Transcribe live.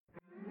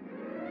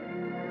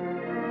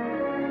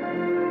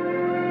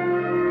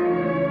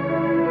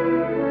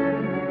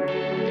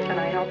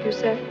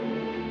sir?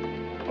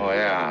 Oh,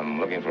 yeah, I'm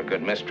looking for a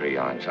good mystery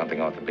on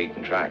something off the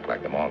beaten track,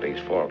 like the Maltese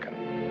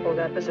Falcon. Oh,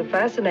 that was a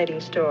fascinating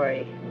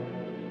story.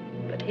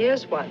 But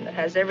here's one that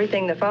has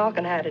everything the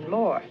Falcon had and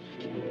more.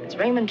 It's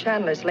Raymond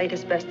Chandler's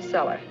latest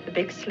bestseller, The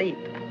Big Sleep.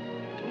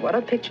 And what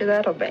a picture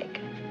that'll make.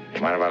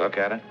 You mind if I look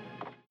at it?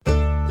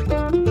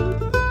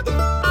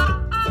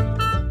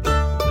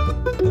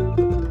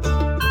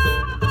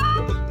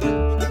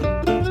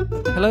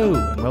 Hello,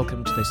 and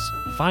welcome to this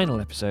final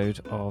episode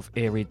of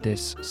Ear Read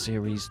This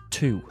Series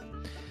 2.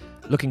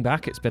 Looking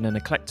back, it's been an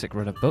eclectic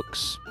run of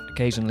books,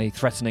 occasionally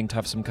threatening to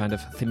have some kind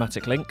of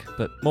thematic link,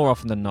 but more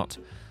often than not,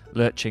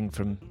 lurching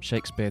from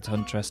Shakespeare to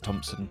Hunter S.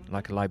 Thompson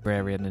like a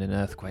librarian in an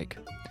earthquake.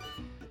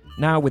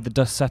 Now, with the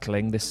dust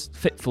settling, this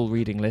fitful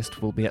reading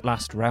list will be at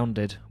last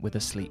rounded with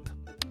a sleep.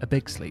 A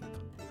big sleep.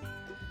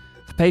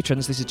 For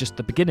patrons, this is just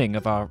the beginning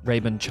of our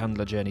Raymond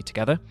Chandler journey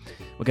together.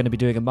 We're going to be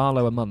doing a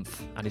Marlowe a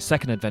month, and his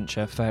second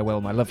adventure,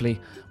 Farewell My Lovely,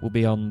 will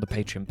be on the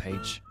Patreon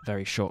page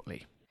very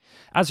shortly.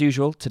 As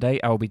usual, today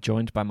I will be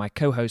joined by my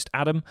co-host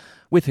Adam,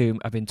 with whom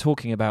I've been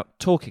talking about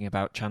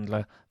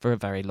Chandler for a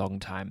very long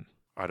time.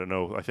 I don't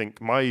know. I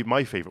think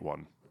my favourite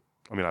one,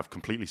 I mean,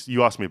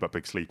 you asked me about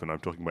Big Sleep and I'm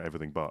talking about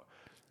everything but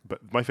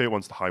my favourite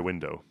one's The High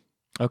Window.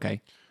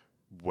 Okay.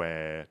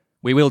 Where...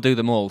 We will do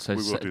them all, so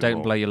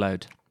don't blow your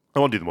load. I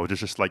won't do them all. It's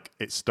just like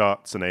it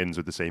starts and ends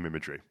with the same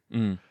imagery.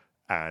 Mm.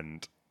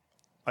 And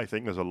I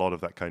think there's a lot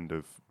of that kind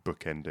of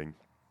book ending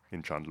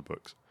in Chandler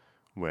books,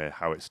 where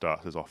how it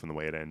starts is often the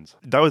way it ends.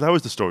 That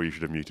was the story you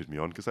should have muted me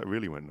on, because that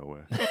really went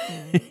nowhere.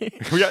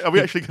 Are we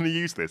actually going to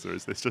use this, or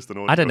is this just an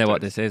audio? I don't know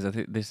what this is. I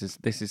think this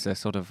is a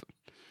sort of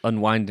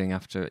unwinding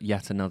after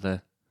yet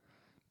another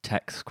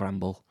tech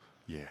scramble.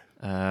 Yeah.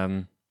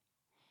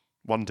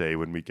 One day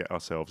when we get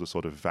ourselves a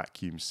sort of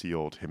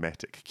vacuum-sealed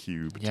hermetic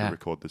cube to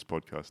record this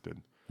podcast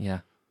in.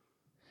 Yeah.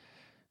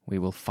 We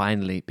will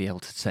finally be able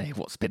to say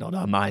what's been on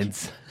our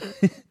minds.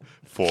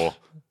 For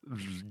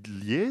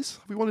years?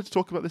 Have we wanted to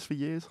talk about this for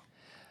years?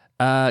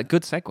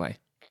 Good segue.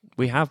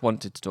 We have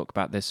wanted to talk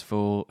about this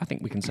for, I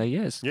think we can say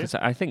years. Because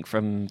I think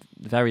from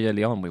very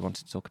early on we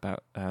wanted to talk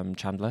about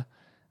Chandler,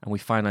 and we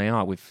finally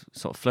are. We've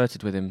sort of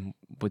flirted with him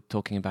with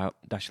talking about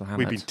Dashiell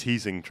Hammett. We've been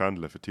teasing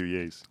Chandler for 2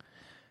 years.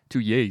 2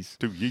 years.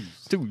 2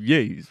 years. 2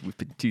 years we've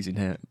been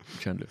teasing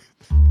Chandler.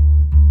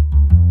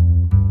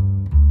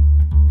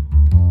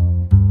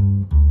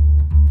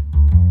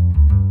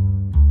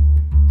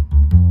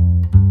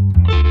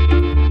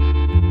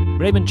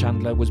 Raymond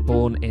Chandler was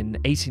born in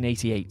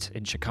 1888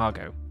 in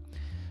Chicago.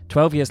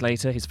 12 years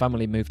later, his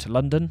family moved to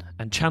London,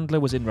 and Chandler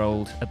was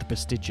enrolled at the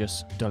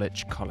prestigious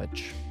Dulwich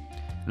College.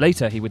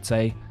 Later, he would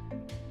say,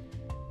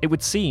 "It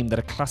would seem that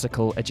a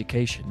classical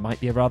education might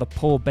be a rather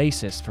poor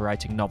basis for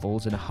writing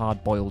novels in a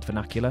hard-boiled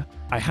vernacular.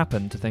 I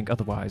happen to think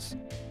otherwise."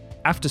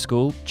 After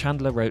school,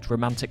 Chandler wrote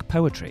romantic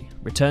poetry,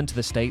 returned to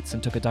the States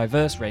and took a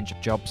diverse range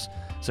of jobs,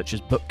 such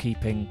as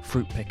bookkeeping,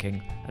 fruit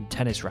picking, and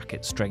tennis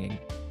racket stringing.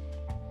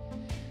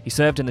 He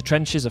served in the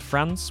trenches of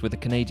France with the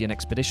Canadian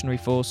Expeditionary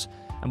Force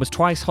and was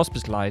twice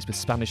hospitalised with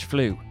Spanish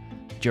flu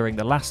during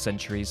the last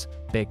century's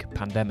big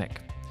pandemic.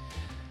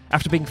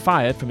 After being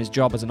fired from his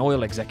job as an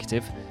oil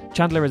executive,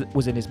 Chandler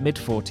was in his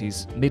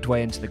mid-40s,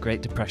 midway into the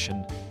Great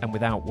Depression, and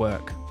without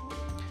work.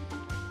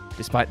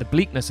 Despite the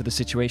bleakness of the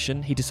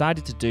situation, he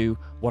decided to do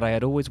what I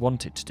had always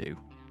wanted to do: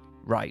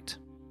 write.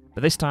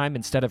 But this time,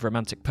 instead of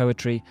romantic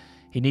poetry,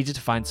 he needed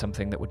to find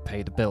something that would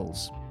pay the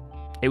bills.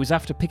 It was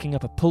after picking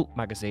up a pulp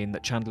magazine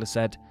that Chandler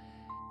said,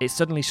 "It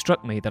suddenly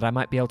struck me that I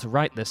might be able to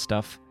write this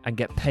stuff and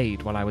get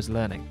paid while I was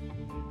learning."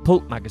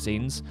 Pulp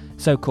magazines,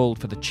 so called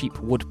for the cheap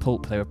wood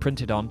pulp they were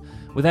printed on,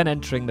 were then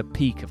entering the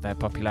peak of their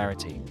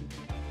popularity,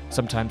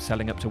 sometimes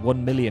selling up to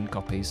 1 million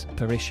copies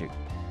per issue.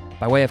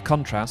 By way of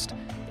contrast,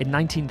 in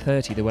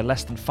 1930 there were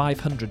less than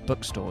 500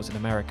 bookstores in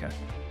America,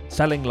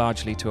 selling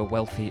largely to a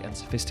wealthy and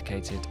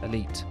sophisticated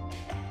elite.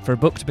 For a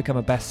book to become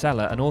a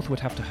bestseller, an author would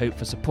have to hope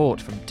for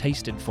support from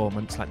taste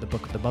informants like the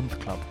Book of the Month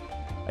Club,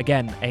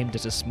 again aimed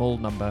at a small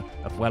number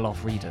of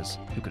well-off readers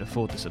who could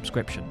afford the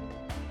subscription.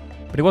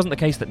 But it wasn't the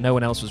case that no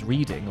one else was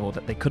reading or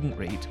that they couldn't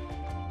read.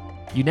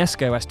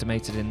 UNESCO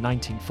estimated in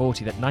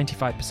 1940 that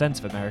 95%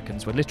 of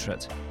Americans were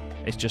literate.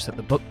 It's just that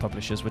the book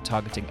publishers were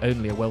targeting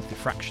only a wealthy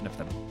fraction of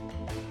them.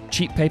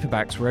 Cheap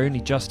paperbacks were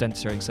only just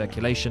entering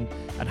circulation,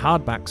 and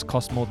hardbacks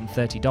cost more than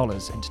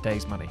 $30 in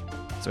today's money.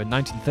 So in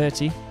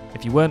 1930,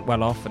 if you weren't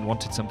well off and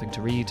wanted something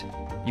to read,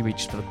 you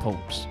reached for the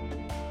pulps.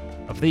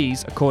 Of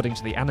these, according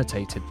to the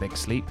annotated Big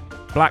Sleep,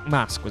 Black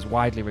Mask was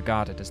widely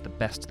regarded as the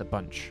best of the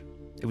bunch.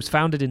 It was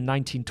founded in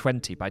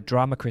 1920 by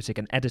drama critic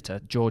and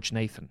editor George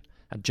Nathan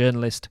and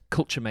journalist,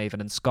 culture maven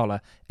and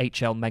scholar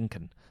H.L.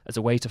 Mencken as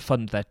a way to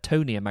fund their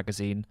tonier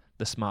magazine,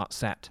 The Smart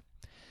Set.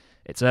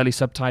 Its early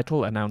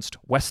subtitle announced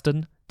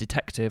Western,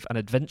 detective and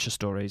adventure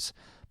stories,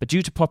 but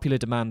due to popular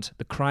demand,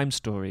 the crime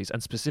stories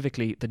and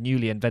specifically the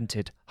newly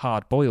invented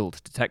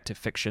hard-boiled detective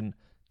fiction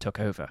took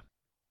over.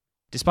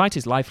 Despite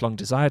his lifelong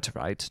desire to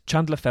write,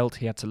 Chandler felt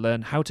he had to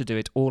learn how to do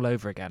it all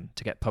over again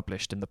to get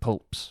published in the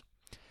pulps.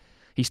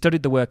 He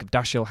studied the work of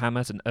Dashiell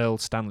Hammett and Earl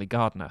Stanley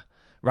Gardner,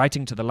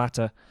 writing to the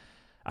latter,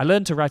 I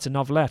learned to write a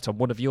novelette on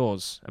one of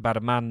yours about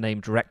a man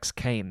named Rex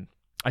Kane.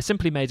 I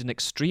simply made an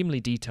extremely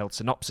detailed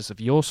synopsis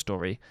of your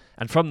story,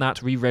 and from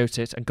that rewrote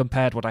it and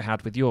compared what I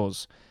had with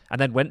yours, and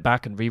then went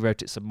back and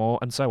rewrote it some more,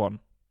 and so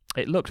on.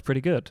 It looked pretty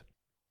good.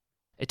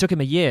 It took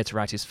him a year to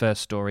write his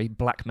first story,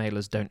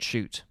 Blackmailers Don't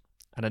Shoot,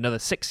 and another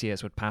 6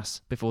 years would pass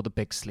before The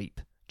Big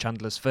Sleep,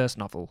 Chandler's first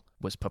novel,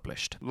 was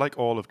published. Like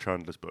all of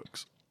Chandler's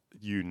books,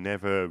 you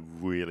never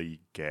really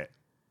get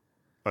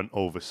an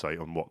oversight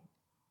on what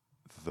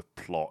the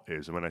plot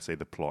is. And when I say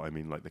the plot, I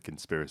mean like the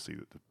conspiracy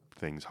that the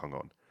thing's hung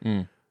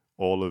on.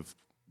 All of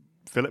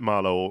Philip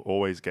Marlowe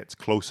always gets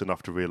close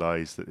enough to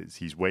realize that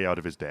he's way out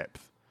of his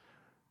depth,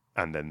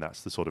 and then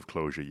that's the sort of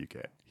closure you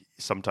get.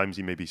 Sometimes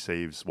he maybe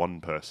saves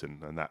one person,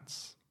 and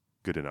that's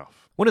good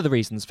enough. One of the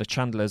reasons for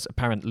Chandler's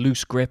apparent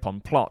loose grip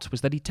on plot was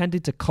that he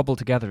tended to cobble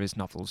together his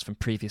novels from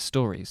previous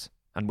stories,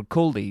 and would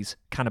call these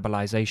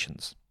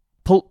cannibalizations.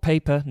 Pulp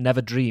paper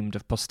never dreamed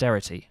of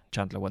posterity,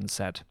 Chandler once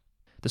said.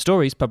 The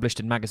stories published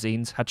in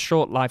magazines had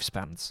short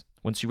lifespans.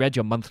 Once you read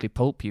your monthly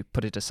pulp, you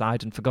put it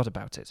aside and forgot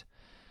about it.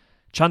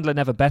 Chandler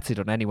never betted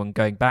on anyone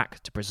going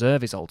back to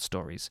preserve his old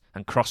stories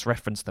and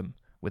cross-reference them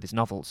with his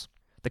novels.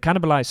 The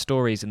cannibalized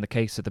stories in the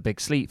case of The Big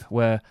Sleep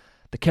were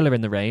The Killer in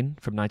the Rain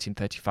from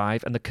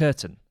 1935 and The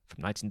Curtain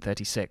from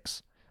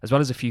 1936, as well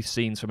as a few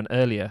scenes from an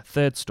earlier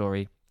third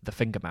story, The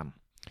Finger Man.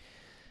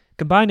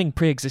 Combining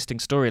pre-existing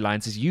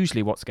storylines is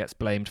usually what gets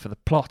blamed for the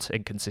plot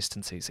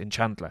inconsistencies in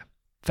Chandler.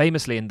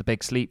 Famously in The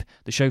Big Sleep,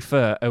 the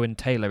chauffeur Owen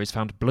Taylor is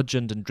found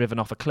bludgeoned and driven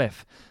off a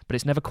cliff, but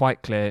it's never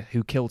quite clear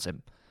who killed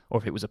him, or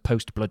if it was a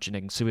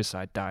post-bludgeoning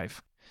suicide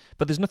dive.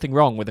 But there's nothing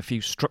wrong with a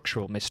few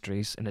structural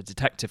mysteries in a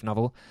detective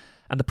novel,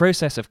 and the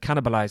process of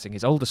cannibalizing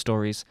his older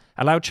stories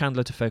allowed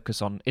Chandler to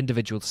focus on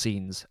individual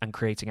scenes and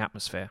creating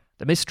atmosphere.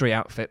 The mystery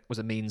outfit was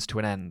a means to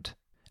an end,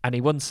 and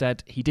he once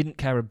said he didn't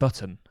care a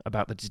button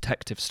about the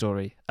detective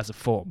story as a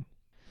form.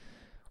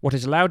 What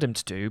it allowed him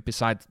to do,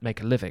 besides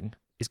make a living,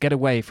 is get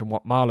away from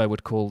what Marlowe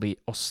would call the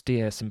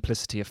austere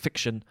simplicity of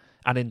fiction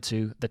and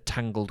into the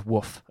tangled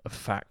woof of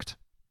fact.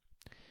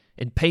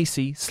 In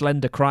pacey,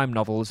 slender crime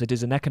novels, it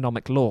is an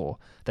economic law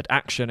that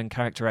action and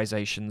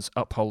characterizations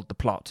uphold the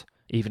plot,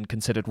 even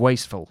considered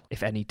wasteful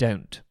if any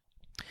don't.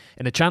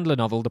 In a Chandler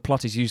novel, the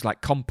plot is used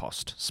like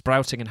compost,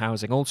 sprouting and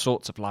housing all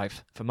sorts of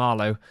life for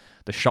Marlowe,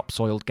 the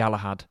shop-soiled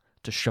Galahad,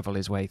 to shovel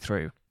his way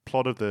through.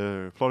 Plot of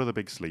the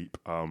Big Sleep.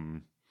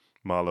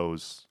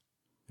 Marlowe's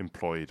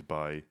employed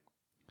by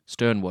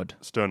Sternwood.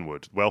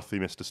 Wealthy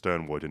Mr.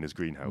 Sternwood in his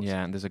greenhouse.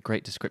 Yeah, and there's a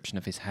great description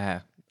of his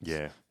hair.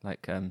 Yeah.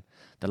 Like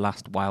the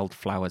last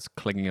wildflowers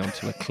clinging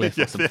onto a cliff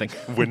or something.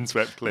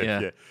 Windswept cliff, Yeah.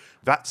 yeah.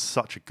 That's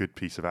such a good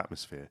piece of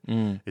atmosphere,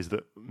 is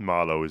that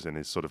Marlowe is in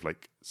his sort of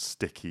like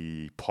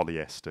sticky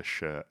polyester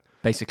shirt.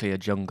 Basically a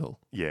jungle.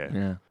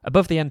 Yeah.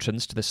 Above the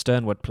entrance to the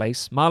Sternwood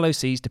place, Marlowe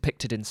sees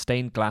depicted in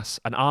stained glass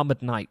an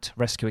armoured knight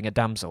rescuing a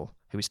damsel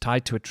who is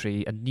tied to a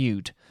tree and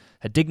nude,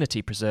 her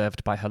dignity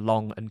preserved by her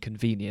long and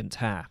convenient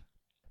hair.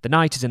 The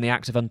knight is in the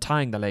act of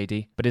untying the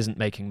lady, but isn't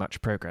making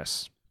much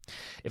progress.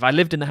 If I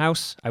lived in the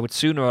house, I would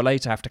sooner or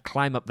later have to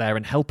climb up there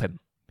and help him.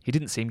 He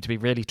didn't seem to be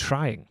really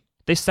trying.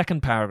 This second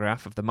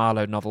paragraph of the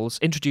Marlowe novels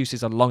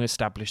introduces a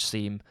long-established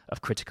theme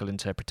of critical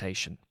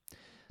interpretation.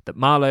 That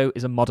Marlowe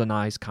is a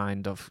modernised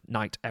kind of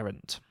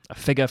knight-errant, a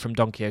figure from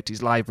Don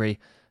Quixote's library,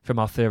 from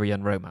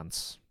Arthurian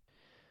romance.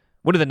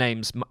 One of the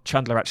names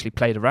Chandler actually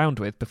played around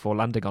with before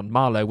landing on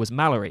Marlowe was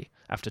Mallory,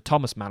 after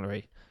Thomas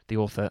Mallory, the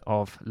author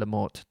of Le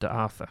Morte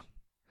d'Arthur.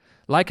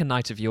 Like a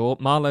knight of yore,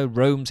 Marlowe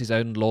roams his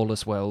own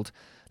lawless world,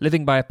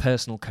 living by a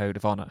personal code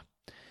of honour.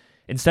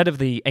 Instead of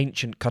the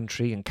ancient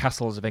country and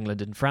castles of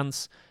England and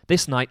France,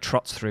 this knight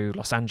trots through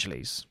Los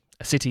Angeles,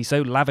 a city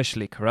so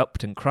lavishly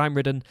corrupt and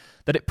crime-ridden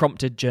that it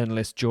prompted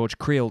journalist George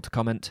Creel to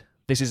comment,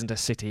 "This isn't a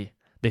city,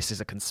 this is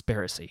a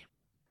conspiracy."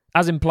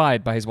 As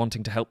implied by his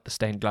wanting to help the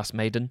stained glass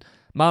maiden,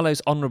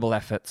 Marlowe's honourable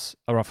efforts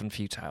are often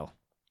futile.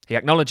 He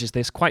acknowledges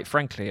this quite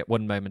frankly at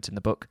one moment in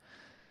the book.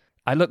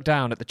 "I looked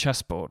down at the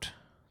chessboard.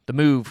 The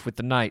move with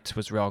the knight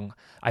was wrong.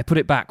 I put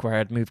it back where I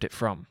had moved it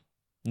from.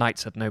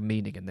 Knights had no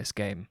meaning in this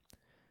game.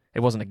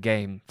 It wasn't a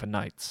game for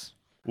knights."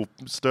 Well,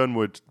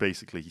 Sternwood,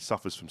 basically, he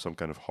suffers from some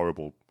kind of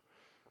horrible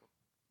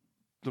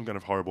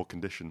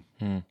condition.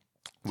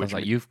 Sounds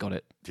like you've got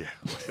it. Yeah,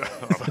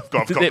 I've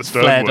got the It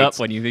flared up Sternwoods.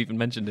 when you even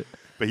mentioned it.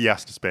 But he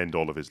has to spend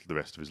all of the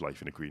rest of his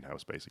life in a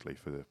greenhouse, basically,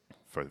 for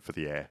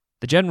the air.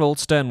 The General,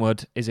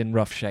 Sternwood, is in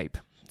rough shape,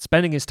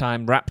 spending his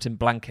time wrapped in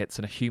blankets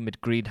in a humid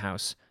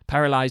greenhouse,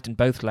 paralysed in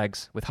both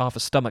legs, with half a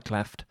stomach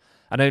left,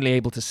 and only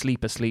able to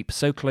sleep a sleep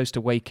so close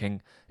to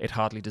waking it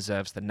hardly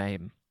deserves the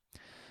name.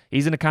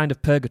 He's in a kind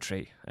of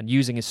purgatory, and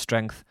using his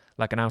strength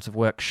like an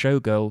out-of-work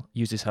showgirl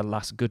uses her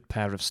last good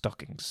pair of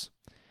stockings.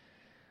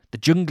 The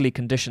jungly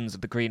conditions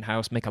of the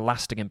greenhouse make a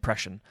lasting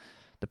impression,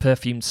 the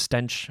perfumed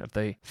stench of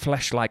the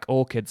flesh-like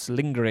orchids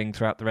lingering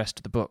throughout the rest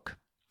of the book.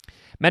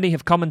 Many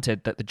have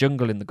commented that the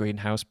jungle in the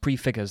greenhouse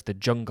prefigures the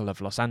jungle of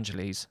Los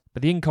Angeles,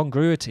 but the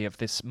incongruity of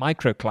this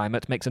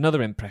microclimate makes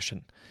another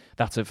impression,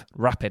 that of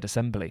rapid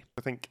assembly.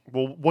 I think.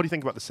 Well, what do you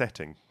think about the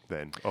setting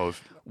then?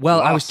 Of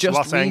Well, I was Los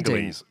just reading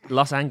Angeles?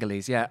 Los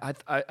Angeles. Yeah,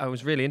 I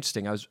was really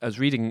interesting. I was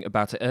reading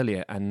about it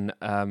earlier, and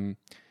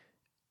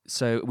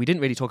so we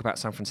didn't really talk about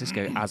San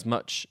Francisco as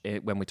much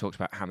when we talked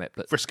about Hammett,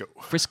 but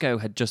Frisco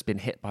had just been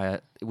hit by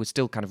it was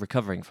still kind of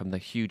recovering from the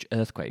huge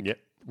earthquake Yep.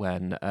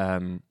 when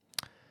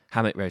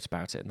Hammett wrote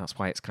about it, and that's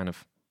why it's kind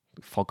of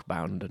fog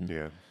bound and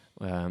Yeah.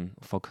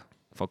 fog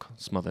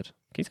smothered.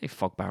 Can you say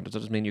fog bound? Does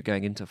that just mean you're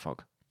going into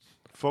fog?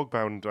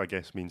 Fog-bound, I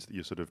guess, means that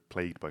you're sort of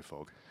plagued by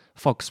fog.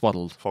 Fog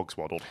swaddled.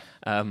 Fog-swaddled.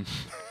 But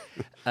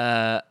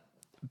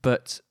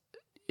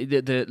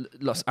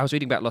I was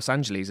reading about Los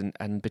Angeles,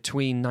 and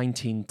between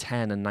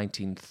 1910 and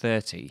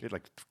 1930, It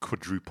like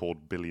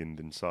quadrupled billioned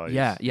in size.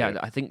 yeah,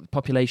 I think the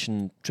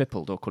population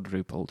tripled or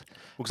quadrupled,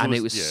 Well, 'cause and there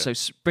it was so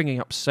springing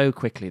up so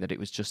quickly that it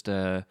was just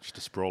a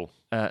sprawl.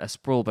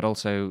 sprawl, but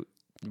also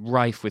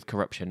rife with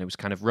corruption. It was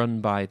kind of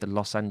run by the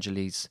Los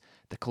Angeles.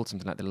 They're called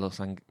something like the Los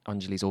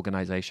Angeles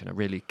Organization, a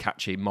really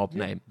catchy mob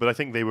name. But I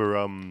think they were.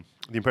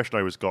 The impression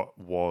I got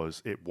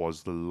was it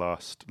was the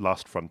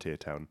last frontier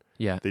town.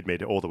 Yeah, They'd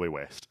made it all the way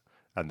west,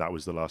 and that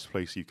was the last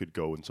place you could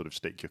go and sort of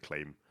stake your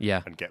claim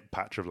yeah, and get a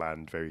patch of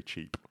land very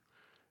cheap.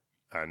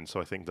 And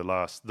so I think the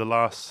last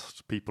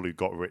people who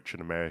got rich in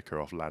America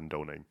off land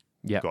owning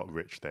yeah. got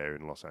rich there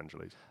in Los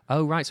Angeles.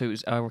 Oh right, so it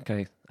was. Oh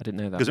okay, I didn't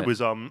know that. Because it bit.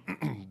 was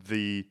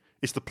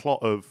it's the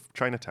plot of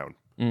Chinatown.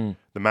 Mm.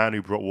 The man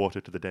who brought water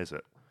to the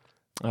desert.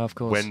 Oh, of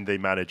course. When they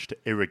managed to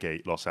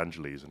irrigate Los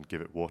Angeles and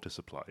give it water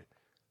supply,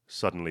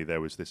 suddenly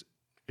there was this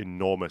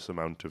enormous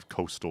amount of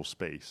coastal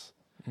space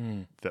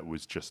that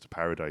was just a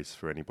paradise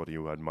for anybody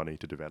who had money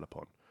to develop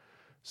on.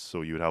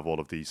 So you would have all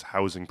of these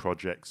housing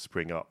projects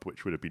spring up,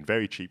 which would have been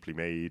very cheaply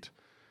made,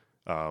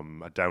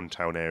 a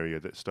downtown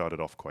area that started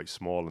off quite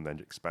small and then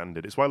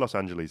expanded. It's why Los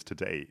Angeles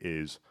today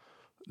is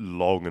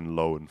long and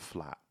low and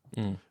flat,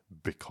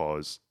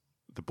 because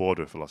the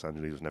border for Los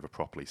Angeles was never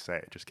properly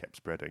set. It just kept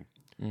spreading.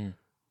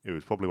 It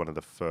was probably one of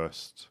the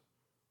first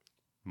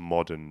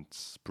modern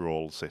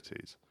sprawl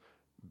cities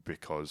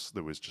because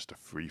there was just a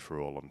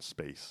free-for-all on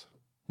space.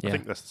 Yeah. I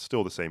think that's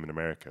still the same in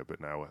America, but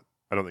now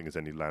I don't think there's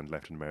any land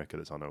left in America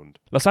that's unowned.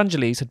 Los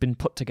Angeles had been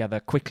put together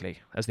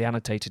quickly, as the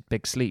annotated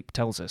Big Sleep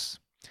tells us.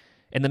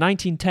 In the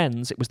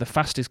 1910s, it was the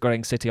fastest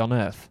growing city on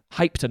Earth,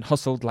 hyped and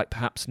hustled like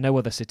perhaps no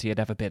other city had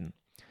ever been.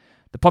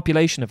 The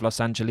population of Los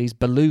Angeles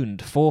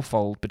ballooned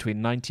fourfold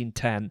between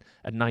 1910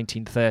 and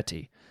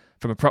 1930,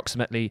 from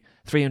approximately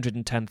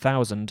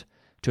 310,000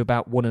 to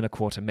about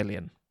 1.25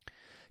 million.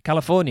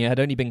 California had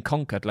only been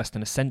conquered less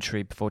than a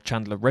century before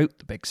Chandler wrote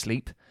The Big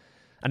Sleep,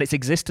 and its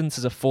existence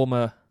as a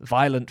former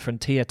violent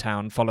frontier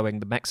town following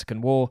the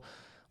Mexican War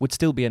would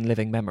still be in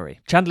living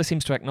memory. Chandler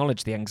seems to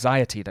acknowledge the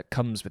anxiety that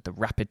comes with the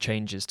rapid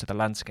changes to the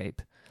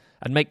landscape,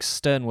 and makes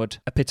Sternwood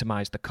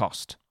epitomise the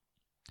cost.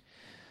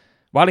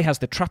 While he has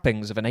the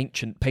trappings of an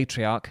ancient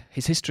patriarch,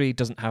 his history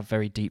doesn't have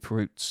very deep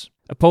roots.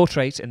 A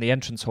portrait in the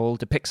entrance hall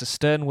depicts a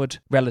Sternwood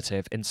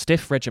relative in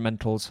stiff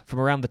regimentals from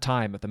around the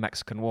time of the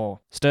Mexican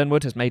War.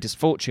 Sternwood has made his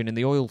fortune in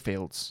the oil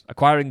fields,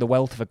 acquiring the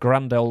wealth of a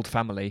grand old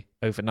family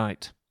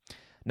overnight.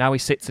 Now he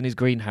sits in his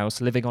greenhouse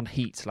living on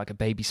heat like a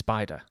baby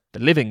spider, the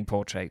living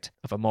portrait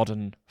of a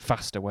modern,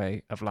 faster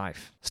way of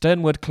life.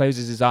 Sternwood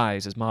closes his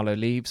eyes as Marlowe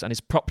leaves and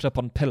is propped up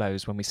on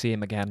pillows when we see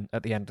him again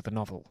at the end of the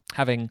novel,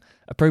 having,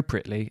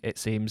 appropriately, it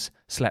seems,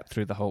 slept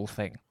through the whole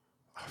thing.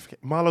 I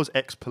forget. Marlowe's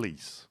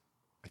ex-police,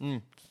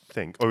 I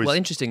think. Or Well,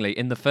 interestingly,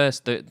 in the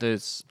first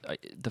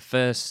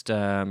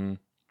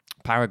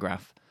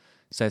paragraph,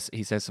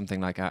 he says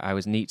something like, "I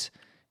was neat,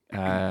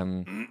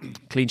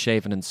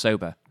 clean-shaven and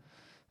sober,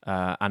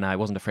 and I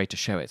wasn't afraid to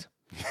show it."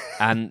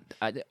 And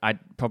I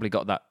probably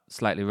got that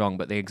slightly wrong,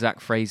 but the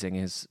exact phrasing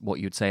is what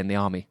you'd say in the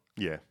army.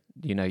 Yeah.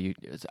 You know,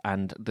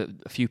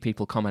 a few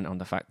people comment on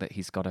the fact that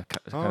he's got a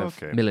kind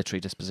of military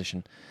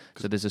disposition.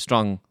 So there's a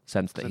strong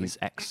sense that he's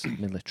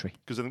ex-military.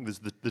 Because I think there's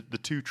the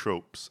two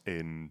tropes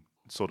in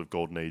sort of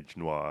Golden Age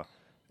noir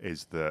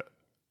is that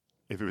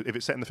if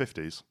it's set in the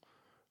 50s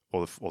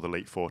or the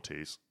late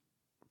 40s,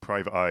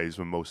 private eyes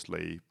were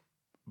mostly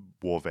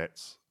war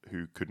vets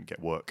who couldn't get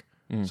work.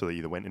 So they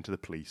either went into the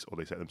police or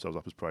they set themselves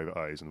up as private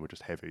eyes and were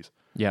just heavies.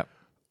 Yeah.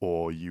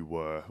 Or you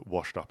were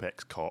washed up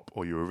ex-cop,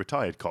 or you were a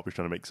retired cop who's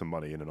trying to make some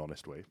money in an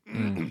honest way.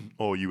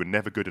 Or you were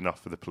never good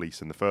enough for the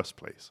police in the first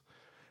place.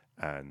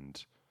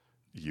 And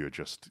you're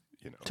just,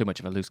 too much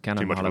of a loose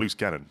cannon. Too much of a loose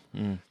cannon.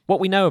 What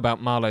we know about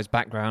Marlowe's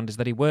background is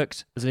that he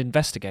worked as an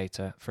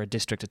investigator for a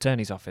district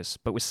attorney's office,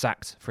 but was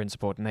sacked for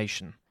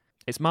insubordination.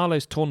 It's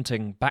Marlowe's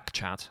taunting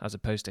backchat, as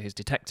opposed to his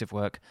detective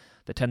work,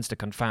 that tends to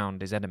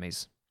confound his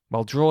enemies.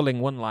 While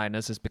drawling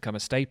one-liners has become a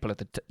staple of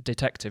the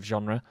detective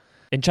genre,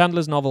 in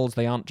Chandler's novels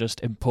they aren't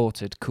just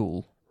imported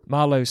cool.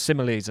 Marlowe's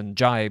similes and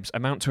jibes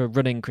amount to a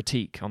running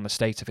critique on the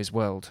state of his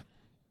world.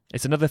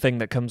 It's another thing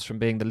that comes from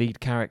being the lead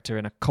character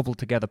in a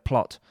cobbled-together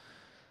plot.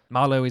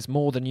 Marlowe is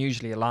more than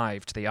usually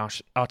alive to the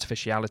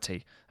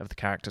artificiality of the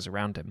characters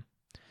around him.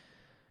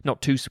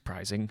 Not too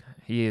surprising,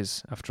 he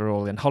is, after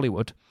all, in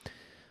Hollywood.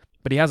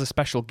 But he has a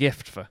special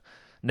gift for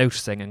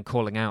noticing and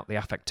calling out the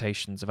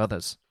affectations of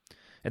others.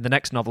 In the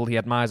next novel, he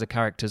admires a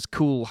character's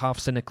cool,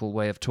 half-cynical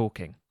way of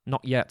talking,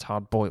 not yet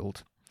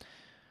hard-boiled.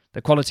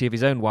 The quality of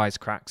his own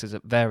wisecracks is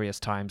at various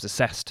times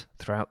assessed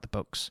throughout the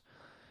books.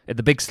 In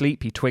The Big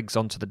Sleep, he twigs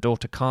onto the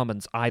daughter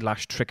Carmen's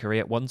eyelash trickery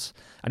at once,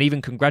 and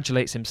even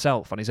congratulates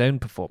himself on his own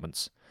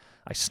performance.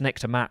 I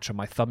snicked a match on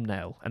my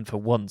thumbnail, and for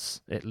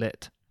once it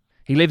lit.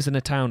 He lives in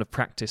a town of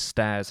practiced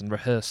stares and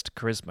rehearsed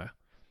charisma,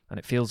 and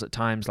it feels at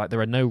times like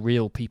there are no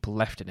real people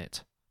left in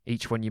it.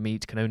 Each one you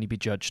meet can only be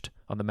judged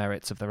on the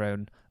merits of their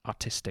own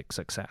artistic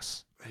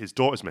success. His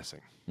daughter's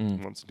missing. He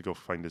wants to go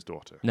find his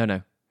daughter.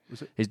 No.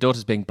 Is it? His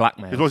daughter's being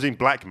blackmailed. His daughter's being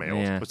blackmailed.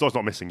 Yeah. His daughter's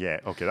not missing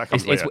yet. Okay, that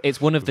comes later. It's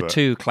one of the But-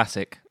 two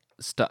classic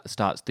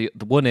starts. The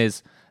one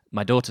is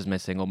my daughter's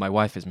missing or my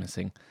wife is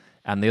missing,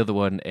 and the other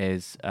one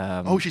is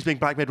she's being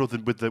blackmailed with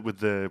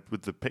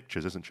the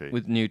pictures, isn't she?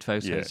 with nude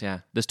photos. Yeah.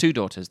 There's two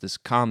daughters. There's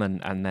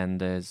Carmen, and then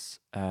there's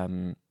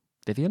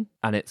Vivian,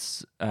 and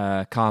it's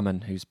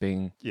Carmen who's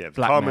being blackmailed.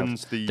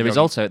 Carmen's the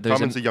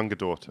Carmen's the younger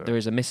daughter. There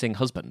is a missing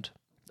husband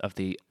of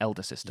the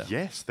elder sister.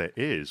 Yes, there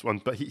is one,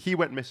 but he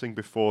went missing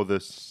before the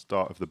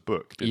start of the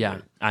book. Didn't Yeah,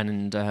 he?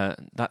 and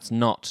that's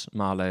not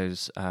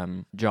Marlowe's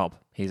job.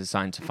 He's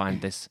assigned to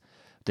find this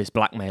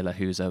blackmailer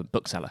who's a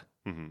bookseller,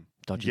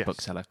 dodgy Yes.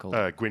 bookseller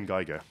called. Gwyn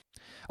Geiger.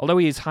 Although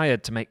he is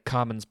hired to make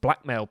Carmen's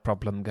blackmail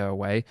problem go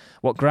away,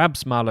 what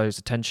grabs Marlowe's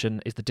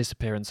attention is the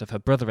disappearance of her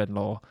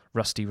brother-in-law,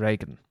 Rusty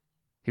Reagan.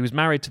 He was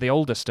married to the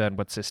older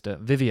Sternwood sister,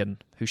 Vivian,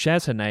 who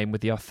shares her name with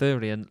the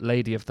Arthurian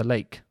Lady of the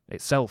Lake,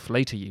 itself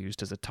later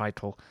used as a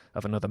title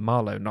of another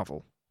Marlowe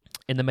novel.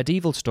 In the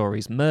medieval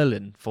stories,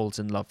 Merlin falls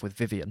in love with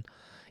Vivian,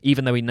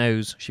 even though he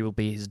knows she will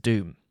be his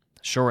doom.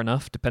 Sure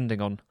enough,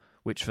 depending on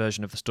which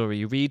version of the story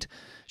you read,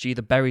 she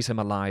either buries him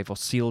alive or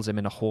seals him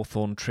in a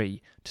hawthorn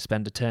tree to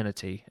spend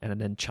eternity in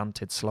an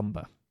enchanted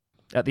slumber.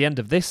 At the end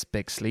of this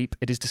Big Sleep,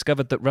 it is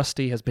discovered that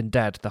Rusty has been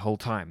dead the whole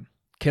time,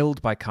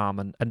 killed by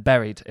Carmen and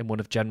buried in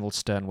one of General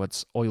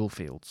Sternwood's oil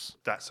fields.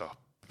 That's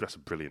a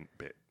brilliant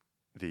bit.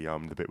 The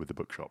bit with the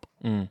bookshop,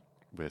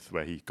 with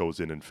where he goes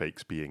in and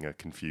fakes being a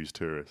confused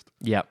tourist.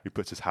 Yeah. He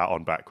puts his hat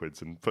on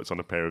backwards and puts on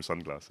a pair of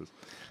sunglasses.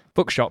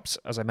 Bookshops,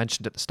 as I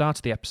mentioned at the start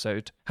of the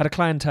episode, had a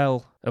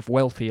clientele of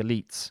wealthy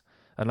elites,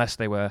 unless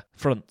they were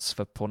fronts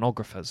for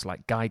pornographers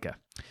like Geiger.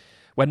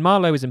 When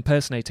Marlowe is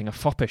impersonating a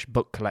foppish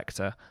book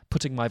collector,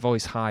 putting my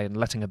voice high and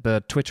letting a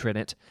bird twitter in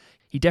it,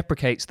 he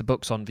deprecates the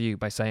books on view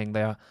by saying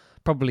they are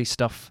probably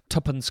stuff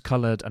tuppence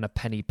coloured and a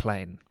penny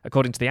plain.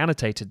 According to the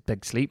annotated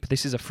Big Sleep,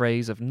 this is a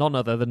phrase of none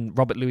other than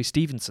Robert Louis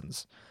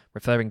Stevenson's,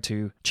 referring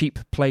to cheap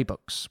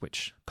playbooks,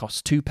 which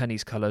cost 2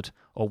 pennies coloured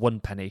or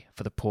 1 penny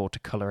for the poor to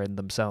colour in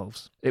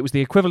themselves. It was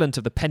the equivalent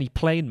of the penny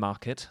plain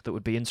market that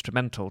would be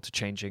instrumental to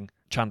changing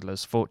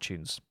Chandler's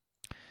fortunes.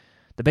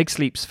 The Big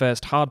Sleep's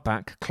first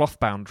hardback,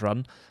 cloth-bound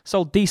run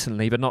sold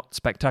decently but not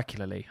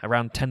spectacularly,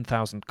 around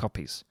 10,000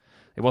 copies.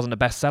 It wasn't a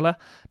bestseller,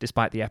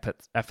 despite the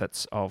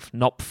efforts of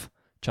Knopf,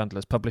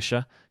 Chandler's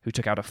publisher, who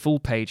took out a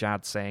full-page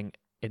ad saying,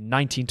 in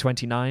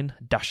 1929,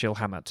 Dashiell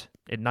Hammett.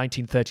 In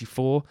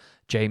 1934,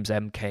 James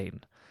M.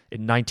 Cain.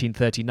 In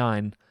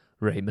 1939,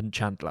 Raymond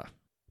Chandler.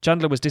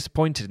 Chandler was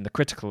disappointed in the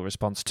critical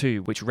response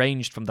too, which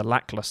ranged from the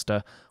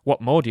lackluster, "What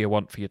more do you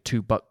want for your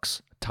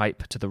 $2?"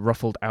 type to the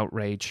ruffled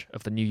outrage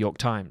of the New York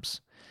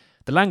Times.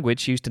 The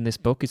language used in this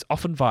book is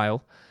often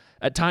vile,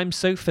 at times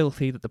so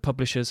filthy that the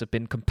publishers have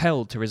been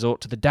compelled to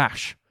resort to the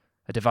dash,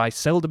 a device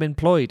seldom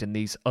employed in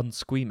these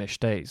unsqueamish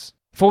days.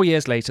 4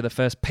 years later, the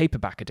first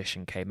paperback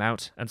edition came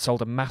out and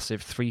sold a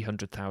massive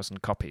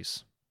 300,000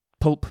 copies.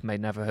 Pulp may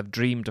never have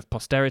dreamed of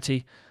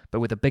posterity,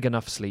 but with a big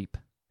enough sleep,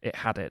 it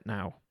had it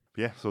now.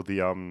 Yeah, so the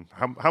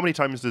how many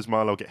times does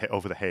Marlowe get hit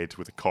over the head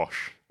with a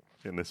kosh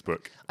in this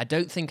book? I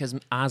don't think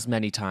as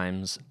many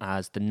times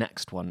as the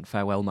next one,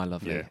 Farewell, My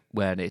Lovely, Yeah.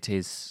 when it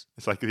is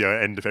It's like the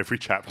end of every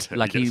chapter.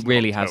 like he gets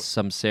really knocked has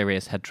some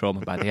serious head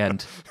trauma by the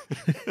end.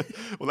 out.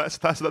 Well,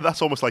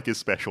 that's almost like his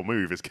special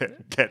move, is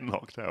get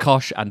knocked out.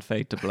 Kosh and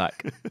fade to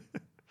black.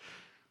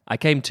 I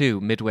came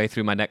to midway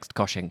through my next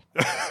koshing.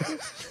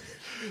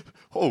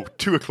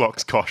 2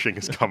 o'clock's koshing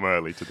has come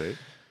early today.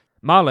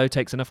 Marlowe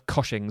takes enough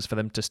koshings for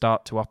them to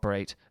start to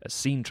operate as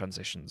scene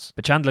transitions,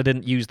 but Chandler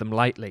didn't use them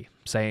lightly,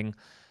 saying,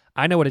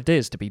 "I know what it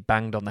is to be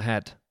banged on the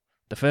head.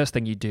 The first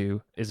thing you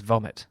do is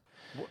vomit."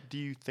 What do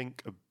you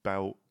think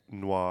about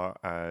noir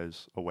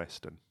as a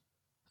western?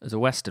 As a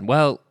western,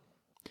 well,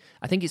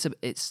 I think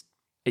it's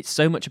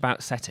so much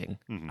about setting,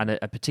 and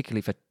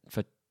particularly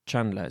for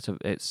Chandler,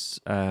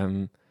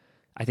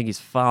 I think he's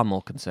far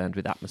more concerned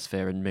with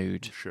atmosphere and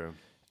mood Sure.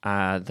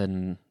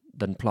 than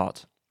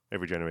plot.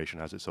 Every generation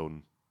has its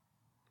own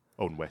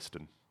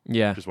western.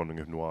 Yeah, Just wondering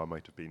if noir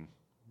might have been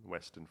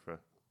western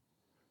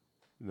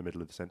in the middle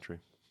of the century.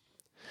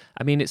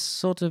 I mean, it's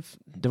sort of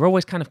they're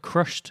always kind of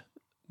crushed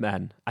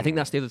men. I think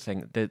that's the other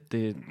thing.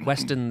 The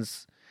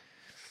westerns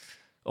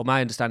or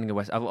my understanding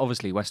of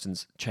obviously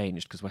Westerns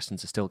changed because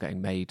Westerns are still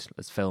getting made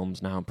as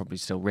films now and probably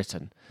still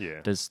written.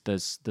 Yeah.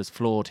 There's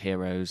flawed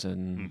heroes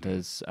and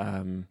there's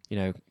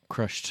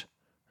crushed,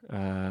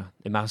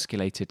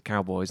 emasculated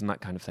cowboys and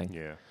that kind of thing.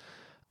 Yeah.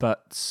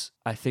 But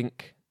I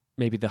think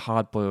maybe the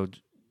hard-boiled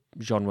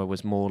genre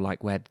was more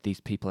like, where did these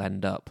people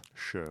end up?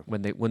 Sure.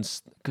 When they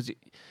because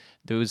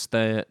there was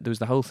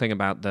the whole thing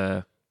about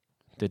the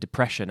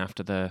depression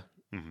after the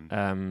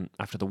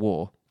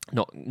war,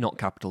 not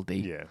capital D,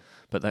 Yeah.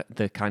 but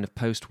the kind of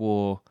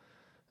post-war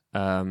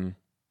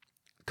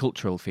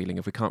cultural feeling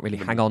of we can't really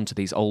hang on to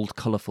these old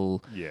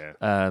colourful Yeah.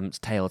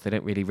 tales. They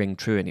don't really ring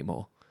true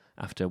anymore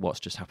after what's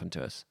just happened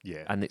to us.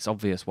 Yeah. And it's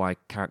obvious why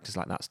characters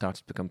like that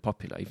started to become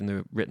popular, even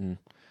though written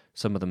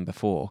some of them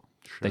before.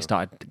 They Sure.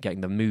 started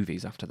getting the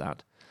movies after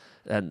that.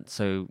 And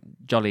so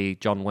jolly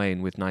John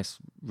Wayne with nice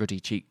ruddy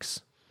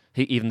cheeks,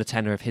 even the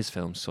tenor of his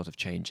films sort of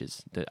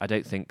changes. I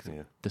don't think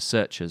Yeah. The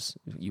Searchers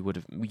you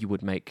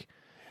would make.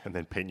 And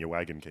then Paint Your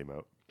Wagon came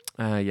out.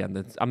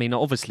 I mean,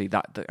 obviously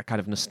that kind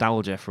of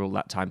nostalgia for all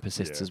that time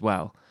persists Yeah. as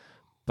well.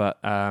 But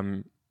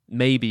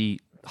maybe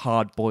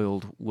Hard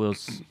Boiled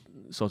was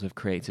sort of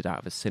created out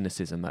of a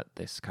cynicism at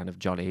this kind of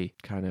jolly,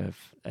 kind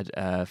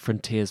of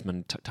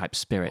frontiersman type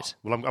spirit.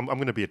 Well, I'm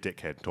going to be a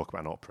dickhead and talk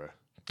about an opera.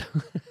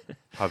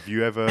 Have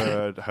you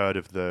ever heard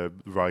of the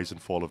rise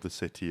and fall of the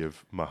city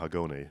of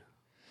Mahagoni?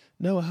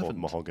 No, I Or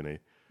Mahogany?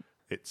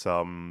 It's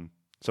an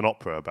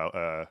opera about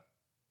a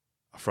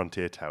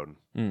frontier town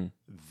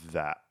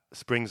that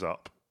springs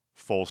up,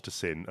 falls to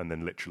sin, and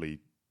then literally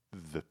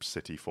the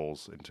city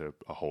falls into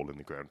a hole in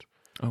the ground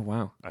Oh,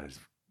 wow. and is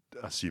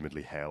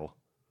assumedly hell.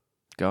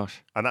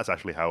 Gosh. And that's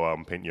actually how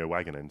Paint Your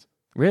Wagon ends.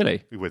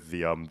 Really? With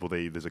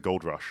the there's a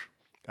gold rush,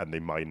 and they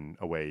mine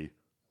away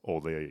all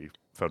the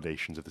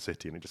foundations of the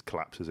city, and it just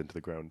collapses into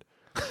the ground.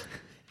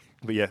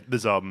 But yeah,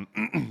 there's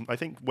I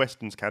think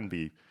Westerns can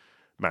be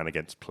man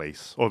against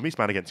place, or at least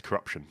man against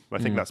corruption. I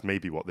think that's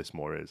maybe what this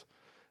more is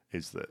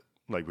that,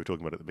 like we were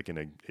talking about at the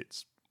beginning,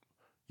 it's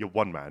you're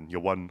one man,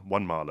 you're one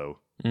Marlowe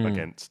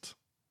against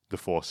the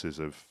forces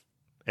of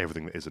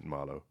everything that isn't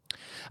Marlowe.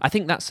 I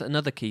think that's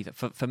another key that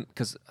for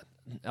because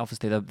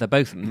obviously they're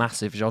both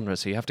massive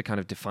genres, so you have to kind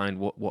of define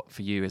what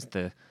for you is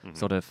the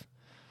sort of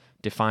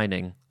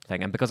defining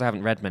thing. And because I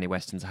haven't read many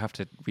Westerns, I have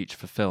to reach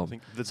for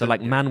film. So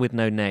like Man with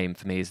No Name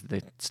for me is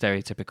the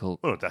stereotypical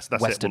That's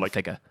Western it. Well,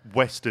 figure.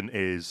 Western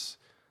is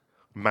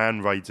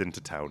man rides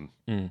into town,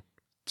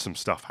 some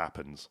stuff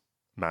happens,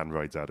 man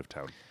rides out of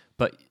town.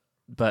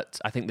 But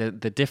I think the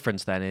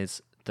difference then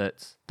is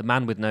that the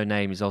man with no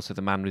name is also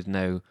the man with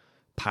no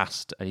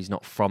past, and he's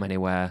not from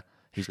anywhere.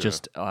 He's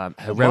just a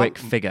heroic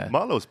figure.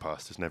 Marlowe's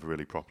past is never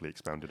really properly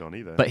expounded on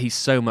either. But he's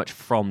so much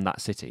from that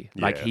city.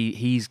 Like Yeah.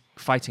 he's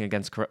fighting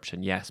against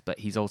corruption, yes, but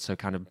he's also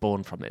kind of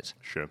born from it.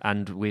 Sure.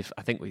 And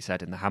I think we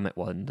said in the Hammett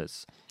one,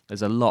 there's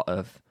a lot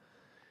of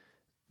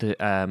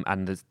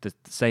and there's the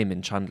same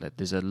in Chandler.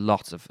 There's a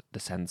lot of the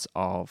sense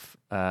of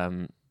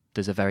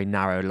there's a very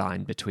narrow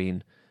line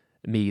between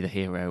me, the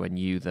hero, and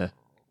you, the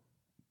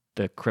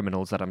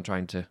criminals that I'm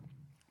trying to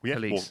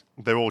police.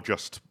 Well, they're all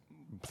just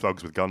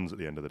thugs with guns at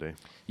the end of the day.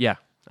 Yeah,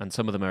 and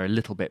some of them are a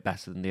little bit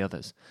better than the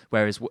others.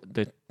 Whereas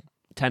the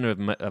tenor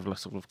of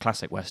sort of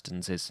classic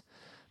westerns is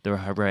there are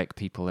heroic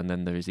people and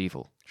then there is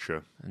evil.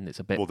 Sure. And it's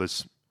a bit. Well,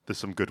 there's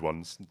some good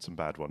ones and some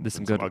bad ones. There's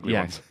some and good, ugly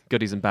ones.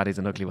 goodies and baddies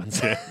and ugly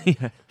ones.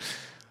 Yeah.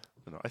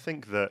 I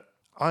think that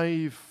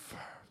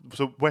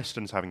so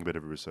Western's having a bit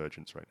of a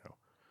resurgence right now.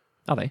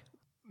 Are they?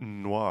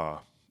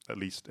 Noir, at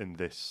least in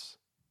this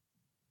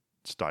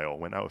style,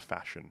 went out of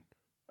fashion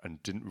and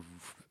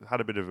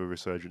had a bit of a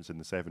resurgence in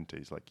the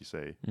 70s, like you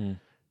say.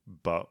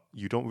 But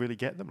you don't really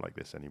get them like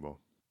this anymore.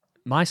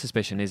 My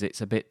suspicion is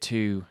it's a bit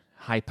too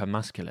hyper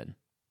masculine.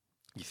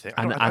 You think?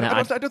 And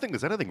I don't think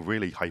there's anything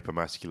really hyper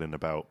masculine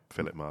about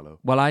Philip Marlowe.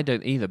 Well, I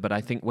don't either, but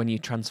I think when you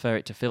transfer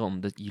it to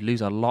film, that you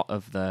lose a lot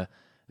of the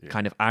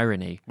kind of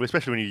irony. Well,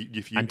 especially when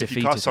if you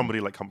defeatism. cast somebody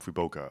like Humphrey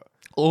Bogart.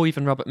 Or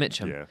even Robert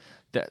Mitchum.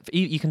 Yeah.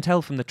 You can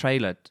tell from the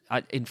trailer.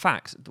 In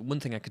fact, the one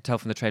thing I could tell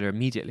from the trailer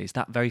immediately is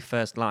that very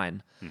first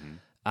line.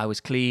 I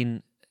was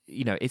clean.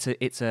 You know, it's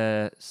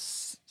a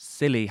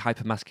silly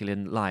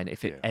hypermasculine line.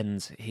 If it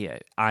ends here,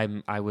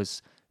 I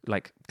was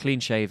like clean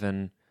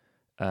shaven,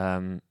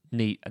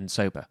 neat and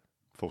sober.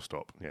 Full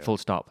stop. Yeah. Full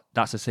stop.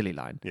 That's a silly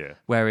line. Yeah.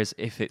 Whereas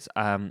if it's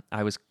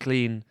I was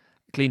clean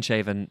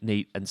shaven,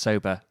 neat and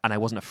sober, and I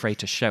wasn't afraid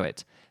to show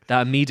it.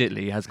 That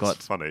immediately has got.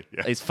 It's funny.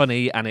 Yeah. It's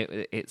funny, and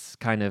it's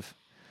kind of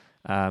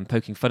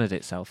poking fun at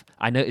itself.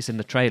 I noticed in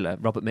the trailer,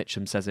 Robert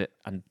Mitchum says it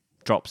and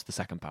drops the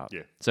second part.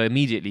 Yeah. So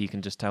immediately you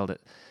can just tell that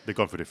They've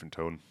gone for a different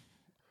tone,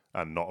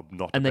 and not.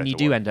 And then you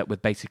do end up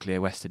with basically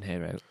a Western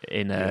hero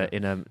in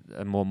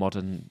a more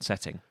modern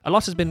setting. A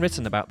lot has been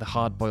written about the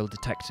hard-boiled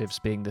detectives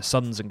being the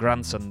sons and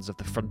grandsons of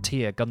the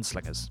frontier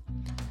gunslingers.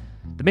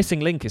 The missing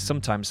link is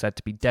sometimes said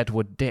to be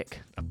Deadwood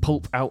Dick, a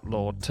pulp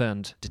outlaw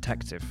turned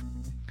detective.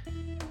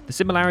 The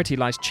similarity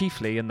lies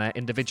chiefly in their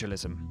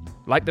individualism.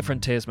 Like the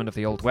frontiersmen of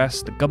the Old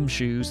West, the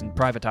gumshoes and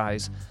private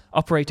eyes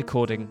operate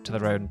according to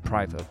their own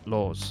private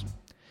laws.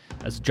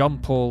 as John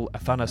Paul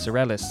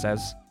Athanasourelis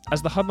says,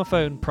 "As the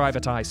homophone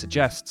Private Eye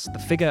suggests, the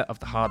figure of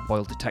the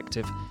hard-boiled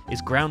detective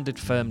is grounded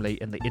firmly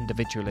in the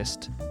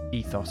individualist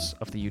ethos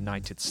of the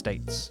United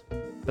States."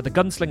 But the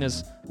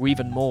gunslingers were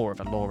even more of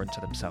a law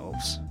unto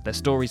themselves. Their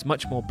stories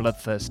much more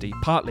bloodthirsty,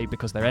 partly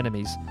because their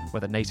enemies,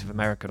 whether Native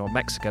American or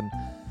Mexican,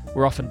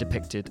 were often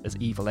depicted as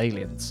evil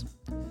aliens.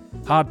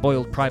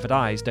 Hard-boiled private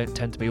eyes don't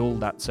tend to be all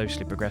that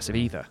socially progressive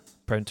either,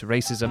 prone to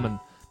racism and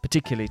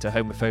particularly to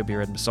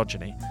homophobia and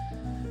misogyny.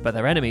 But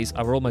their enemies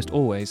are almost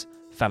always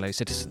fellow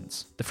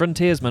citizens. The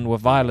frontiersmen were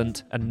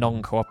violent and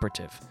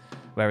non-cooperative,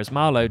 whereas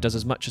Marlowe does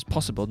as much as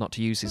possible not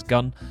to use his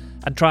gun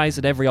and tries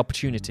at every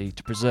opportunity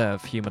to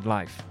preserve human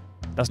life.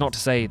 That's not to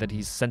say that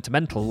he's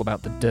sentimental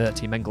about the dirt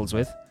he mingles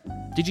with.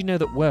 Did you know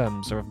that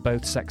worms are of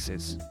both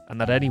sexes, and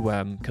that any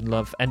worm can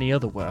love any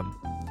other worm?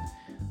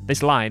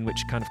 This line,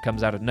 which kind of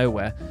comes out of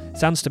nowhere,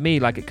 sounds to me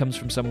like it comes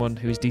from someone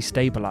who is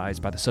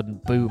destabilised by the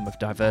sudden boom of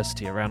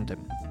diversity around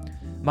him.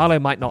 Marlowe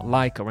might not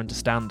like or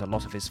understand a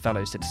lot of his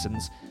fellow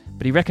citizens,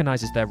 but he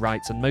recognises their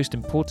rights and most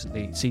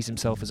importantly sees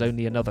himself as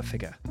only another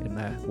figure in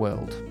their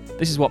world.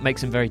 This is what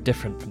makes him very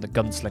different from the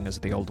gunslingers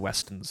of the old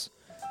westerns.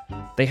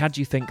 They had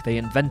you think they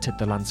invented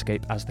the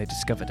landscape as they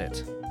discovered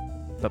it.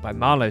 But by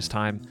Marlowe's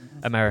time,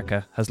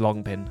 America has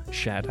long been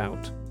shared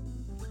out.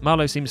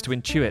 Marlowe seems to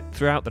intuit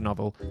throughout the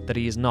novel that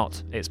he is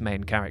not its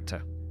main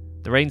character.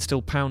 The rain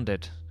still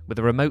pounded, with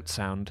a remote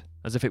sound,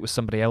 as if it was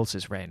somebody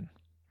else's rain.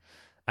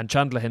 And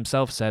Chandler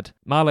himself said,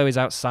 Marlowe is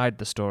outside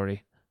the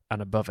story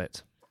and above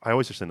it. I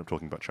always just end up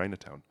talking about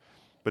Chinatown.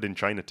 But in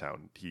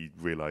Chinatown, he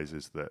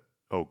realizes that,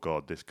 oh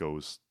God, this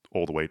goes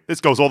all the way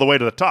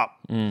to the top.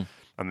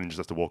 And then just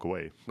has to walk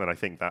away. And I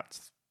think that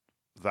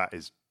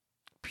is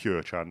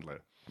pure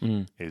Chandler.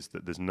 Is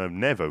that there's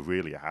never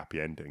really a happy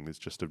ending. There's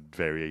just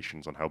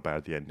variations on how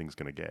bad the ending's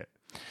going to get.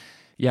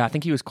 Yeah, I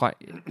think he was quite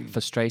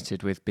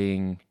frustrated with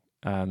being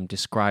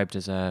described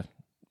as a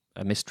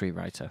mystery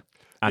writer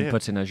and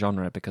put in a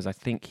genre, because I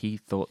think he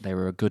thought they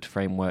were a good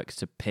framework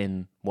to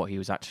pin what he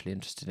was actually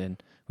interested in,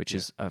 which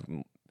is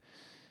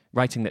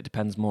writing that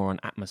depends more on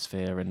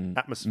atmosphere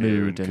and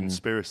mood and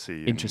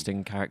conspiracy,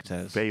 interesting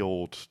characters,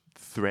 veiled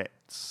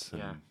threats.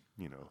 And,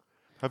 you know,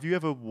 have you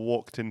ever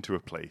walked into a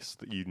place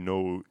that you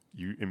know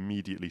you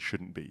immediately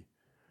shouldn't be,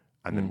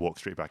 and then walk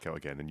straight back out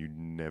again, and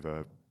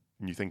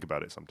you think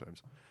about it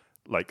sometimes?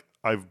 Like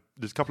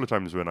there's a couple of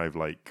times when I've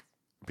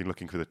been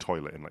looking for the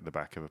toilet in the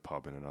back of a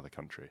pub in another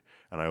country,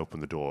 and I open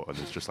the door and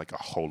there's just a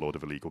whole load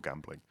of illegal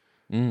gambling.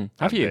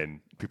 Have you?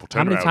 Then people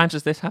turn How many around. times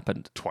has this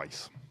happened?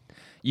 Twice.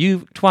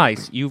 You've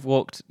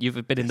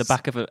been in the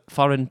back of a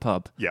foreign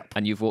pub,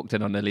 and you've walked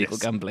in on illegal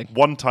gambling.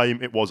 One time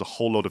it was a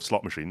whole load of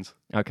slot machines.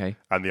 Okay.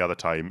 And the other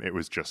time it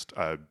was just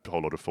a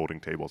whole load of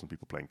folding tables and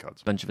people playing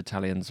cards. Bunch of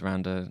Italians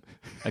around a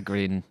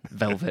green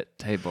velvet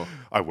table.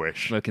 I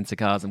wish. Smoking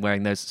cigars and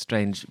wearing those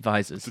strange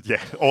visors.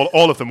 Yeah,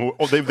 all of them.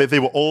 They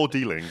were all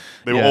dealing.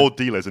 They were all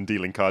dealers and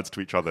dealing cards to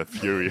each other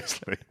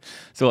furiously.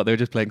 So what, they were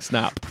just playing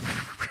Snap?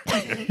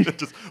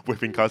 Just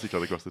whipping cards at each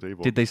other across the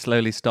table. Did they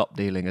slowly stop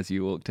dealing as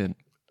you walked in?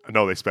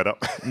 No, they sped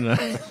up. No.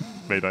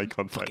 Made eye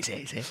contact.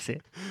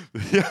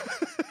 Yeah.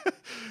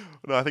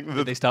 No, I think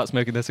Did they start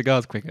smoking their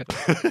cigars quicker?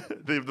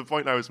 the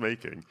point I was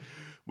making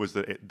was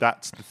that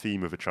that's the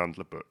theme of a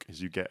Chandler book,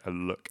 is you get a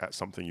look at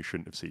something you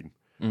shouldn't have seen,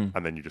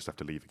 and then you just have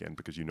to leave again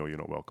because you know you're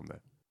not welcome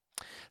there.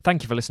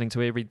 Thank you for listening to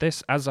We Read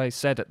This. As I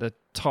said at the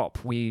top,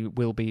 we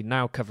will be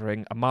now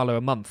covering a Marlowe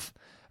a month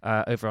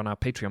over on our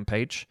Patreon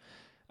page.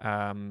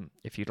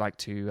 If you'd like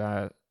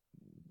to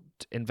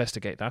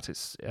investigate that,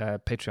 it's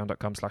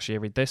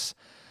patreon.com/earreadthis.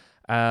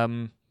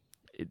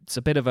 It's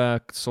a bit of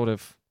a sort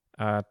of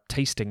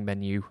tasting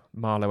menu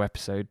Marlowe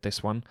episode,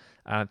 this one.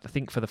 I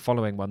think for the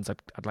following ones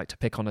I'd like to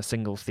pick on a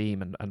single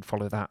theme and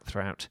follow that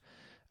throughout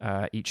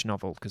each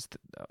novel, because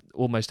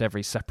almost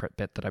every separate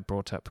bit that I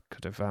brought up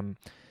could have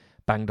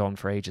banged on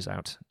for ages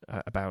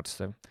about.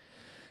 So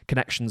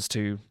connections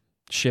to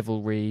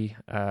chivalry,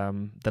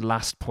 the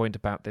last point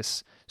about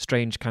this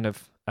strange kind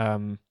of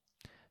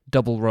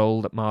double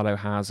role that Marlowe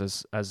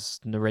has as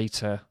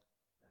narrator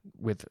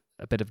with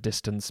a bit of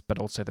distance, but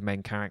also the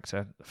main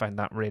character. I find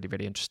that really,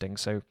 really interesting.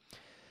 So,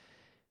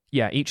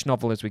 yeah, each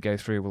novel as we go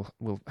through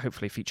will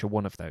hopefully feature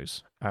one of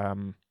those.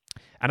 And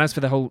as for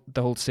the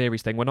whole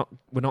series thing, we're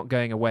not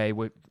going away.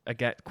 We're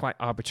quite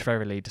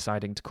arbitrarily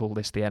deciding to call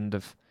this the end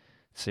of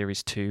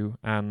series 2,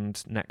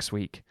 and next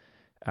week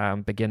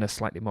begin a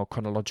slightly more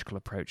chronological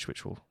approach,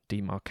 which will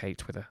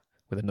demarcate with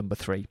a number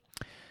 3.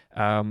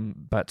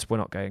 But we're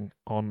not going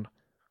on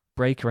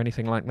break or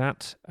anything like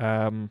that.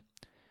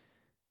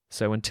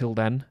 So until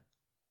then,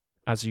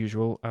 as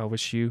usual, I'll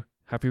wish you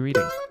happy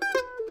reading.